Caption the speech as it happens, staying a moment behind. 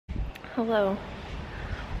Hello.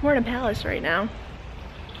 We're in a palace right now.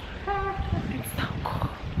 It's so cool.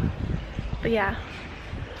 But yeah,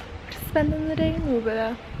 just spending the day in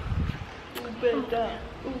Ubeda. Ubeda.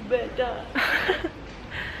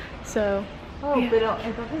 So, pero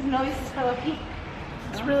entonces no habías estado aquí.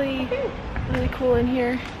 It's really cool in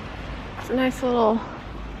here. It's a nice little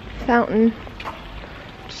fountain,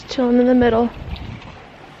 just chilling in the middle.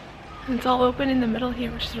 And it's all open in the middle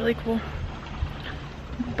here, which is really cool.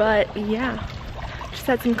 But yeah, just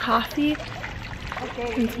had some coffee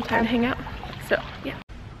and some time to hang out. So yeah.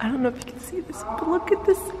 I don't know if you can see this, but look at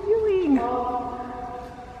the ceiling. Oh,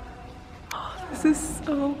 this is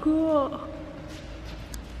so cool.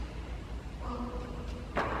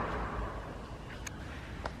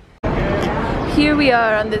 Here we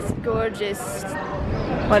are on this gorgeous,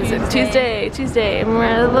 what is it, Tuesday, and we're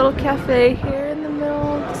at a little cafe here in the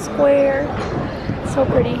middle of the square. So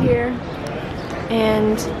pretty here.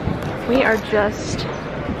 And we are just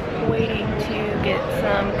waiting to get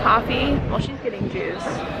some coffee. Well, she's getting juice.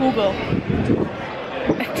 Google.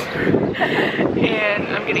 And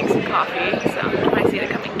I'm getting some coffee, so I see it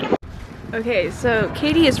coming. Okay, so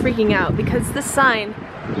Katie is freaking out because this sign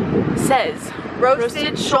says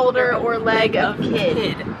roasted shoulder or leg of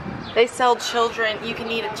kid. They sell children. You can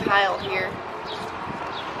eat a child here.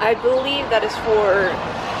 I believe that is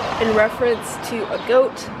in reference to a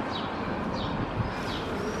goat.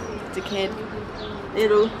 It's a kid.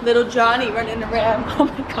 Little Johnny running around. Oh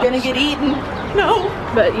my gosh. Gonna get eaten. No.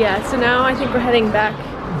 But yeah, so now I think we're heading back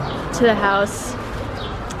to the house.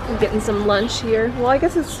 I'm getting some lunch here. Well, I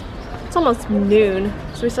guess it's almost noon,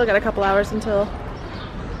 so we still got a couple hours until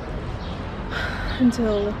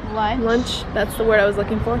lunch. That's the word I was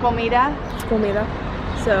looking for. Comida. Comida.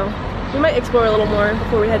 So we might explore a little more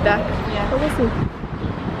before we head back. Yeah. But we'll see.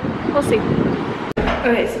 We'll see.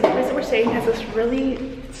 Okay, so the place that we're staying has this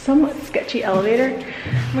really somewhat sketchy elevator.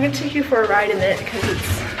 I'm gonna take you for a ride in it because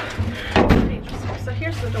it's pretty interesting. So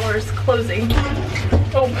here's the doors closing.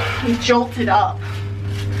 Oh, You jolted up.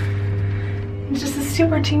 it's just a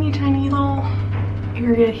super teeny tiny little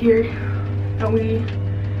area here that we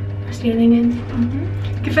are standing in.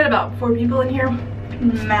 You can fit about 4 people in here.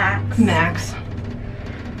 Max. Max.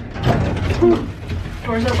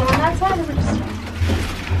 Doors open on that side and we just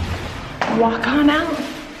walk on out.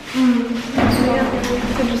 Yeah,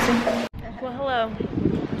 it's interesting. Well, hello.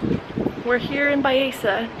 We're here in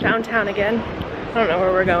Baeza, downtown again. I don't know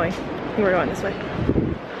where we're going. I think we're going this way.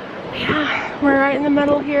 Yeah, we're right in the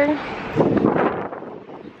middle here.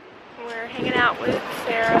 We're hanging out with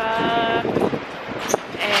Sarah.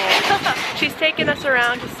 And she's taking us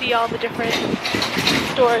around to see all the different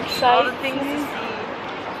historic sites. All the things to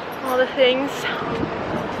see. All the things.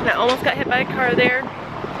 And I almost got hit by a car there,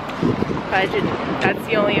 but I didn't. That's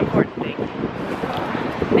the only important thing.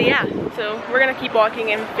 But yeah, so we're gonna keep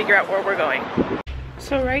walking and figure out where we're going.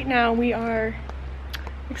 So right now we are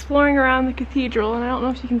exploring around the cathedral, and I don't know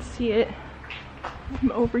if you can see it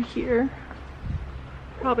from over here.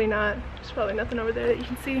 Probably not. There's probably nothing over there that you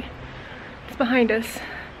can see. It's behind us.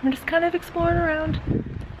 We're just kind of exploring around.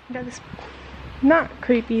 We got this not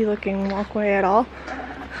creepy looking walkway at all,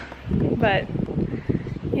 but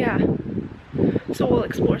yeah, so we'll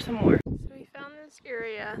explore some more. So we found this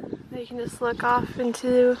area that you can just look off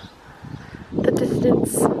into the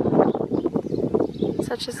distance,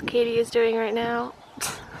 such as Katie is doing right now.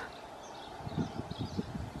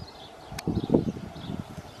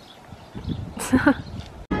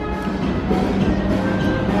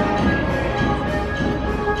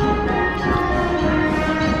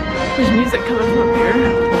 There's music coming from up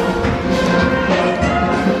here.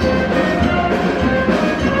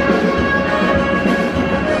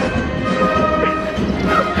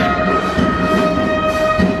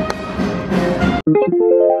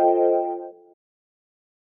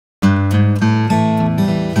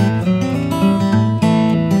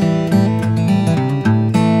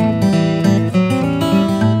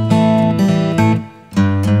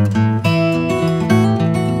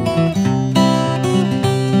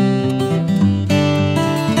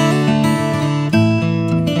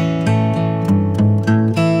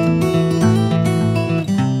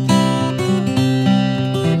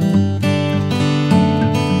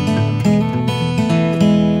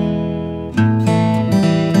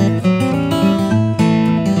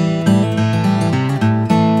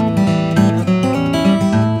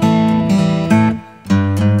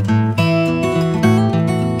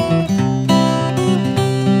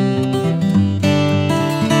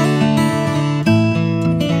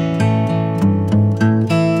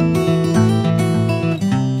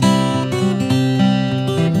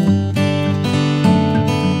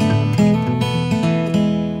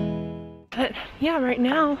 But yeah, right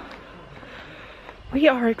now we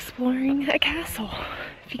are exploring a castle.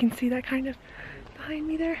 If you can see that kind of behind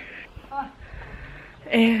me there.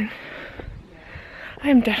 And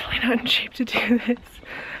I'm definitely not in shape to do this.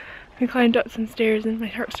 I climbed up some stairs and my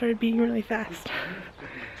heart started beating really fast.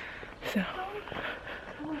 So,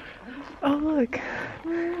 oh look,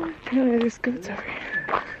 apparently there's goats over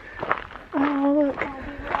here. Oh look.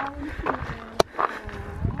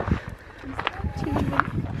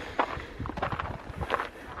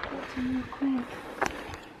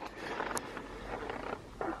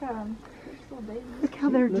 Look how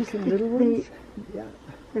they're just little ones.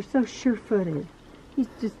 They're so sure-footed. He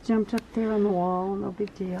just jumped up there on the wall, no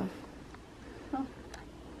big deal.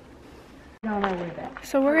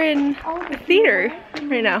 So we're in a theater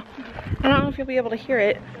right now. I don't know if you'll be able to hear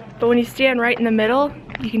it, but when you stand right in the middle,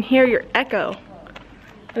 you can hear your echo.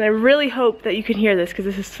 And I really hope that you can hear this because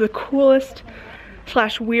this is the coolest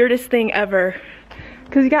 / weirdest thing ever.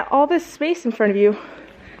 Because you got all this space in front of you,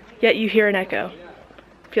 yet you hear an echo.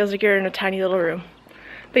 Feels like you're in a tiny little room.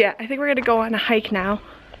 But yeah, I think we're gonna go on a hike now.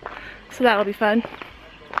 So that'll be fun.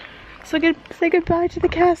 So say goodbye to the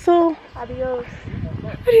castle. Adios.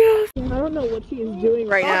 Adios. I don't know what she is doing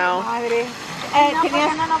right now.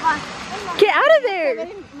 Get out of there!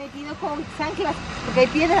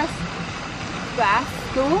 ¿Vas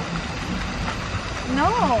tú? No.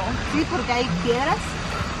 Sí, porque hay piedras.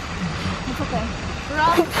 It's okay.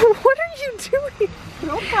 What are you doing?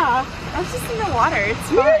 Ropa. I was just in the water. It's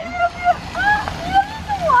fine.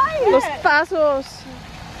 Los pasos.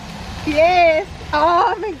 Yes.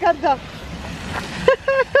 Oh, me encanta.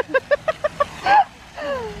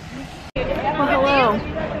 Well, hello.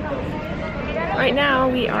 Right now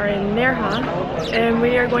we are in Nerja and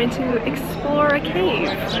we are going to explore a cave.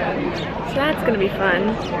 So that's gonna be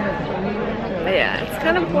fun. But yeah, it's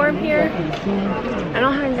kind of warm here. I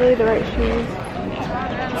don't have really the right shoes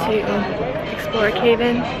to explore a cave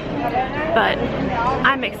in, but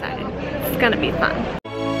I'm excited. It's gonna be fun.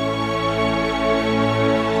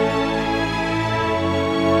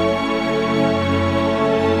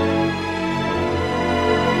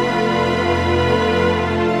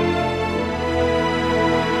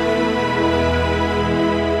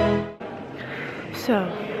 So,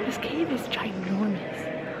 this cave is ginormous.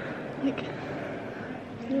 Like,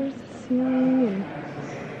 there's the ceiling and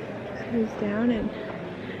it goes down and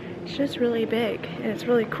it's just really big and it's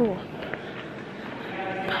really cool.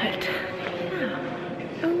 But, yeah.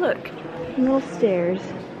 Oh look, little stairs. I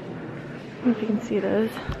don't know if you can see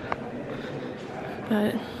those.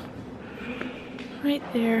 But, right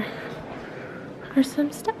there are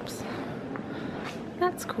some steps.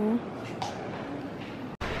 That's cool.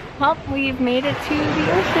 Well, we've made it to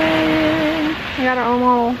the ocean. We got our own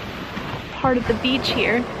little part of the beach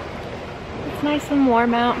here. It's nice and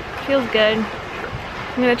warm out. Feels good.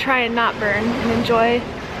 I'm gonna try and not burn and enjoy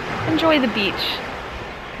the beach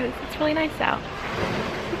because it's really nice out.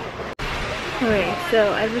 Okay,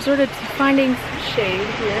 so I've resorted to finding some shade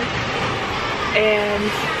here,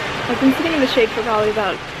 and I've been sitting in the shade for probably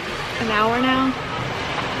about an hour now,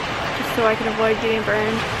 just so I can avoid getting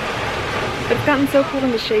burned. But it's gotten so cold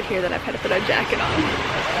in the shade here that I've had to put a jacket on.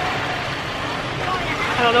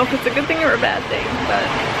 I don't know if it's a good thing or a bad thing, but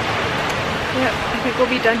yeah, I think we'll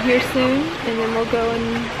be done here soon, and then we'll go and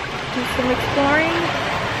do some exploring.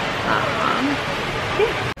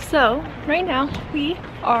 Yeah. So, right now, we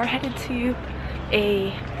are headed to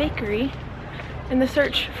a bakery in the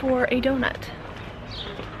search for a donut,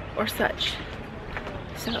 or such.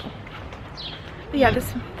 So, yeah,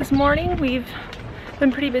 this morning we've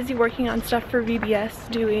been pretty busy working on stuff for VBS,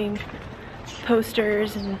 doing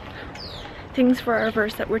posters and things for our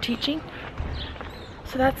verse that we're teaching.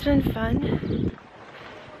 So that's been fun.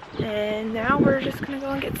 And now we're just gonna go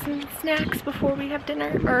and get some snacks before we have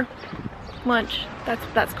dinner, or lunch. That's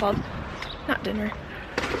what that's called, not dinner.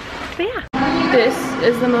 But yeah. This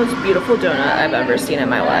is the most beautiful donut I've ever seen in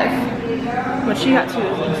my life. What she got too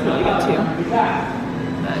looks really good too.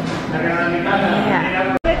 But,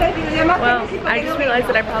 yeah. Well, I just realized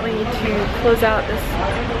that I probably need to close out this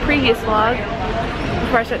previous vlog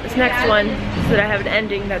before I start this next one so that I have an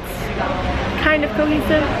ending that's kind of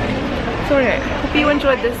cohesive. So anyway, hope you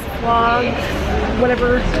enjoyed this vlog,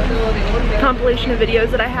 whatever compilation of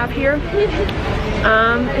videos that I have here.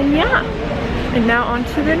 And yeah, and now on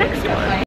to the next one.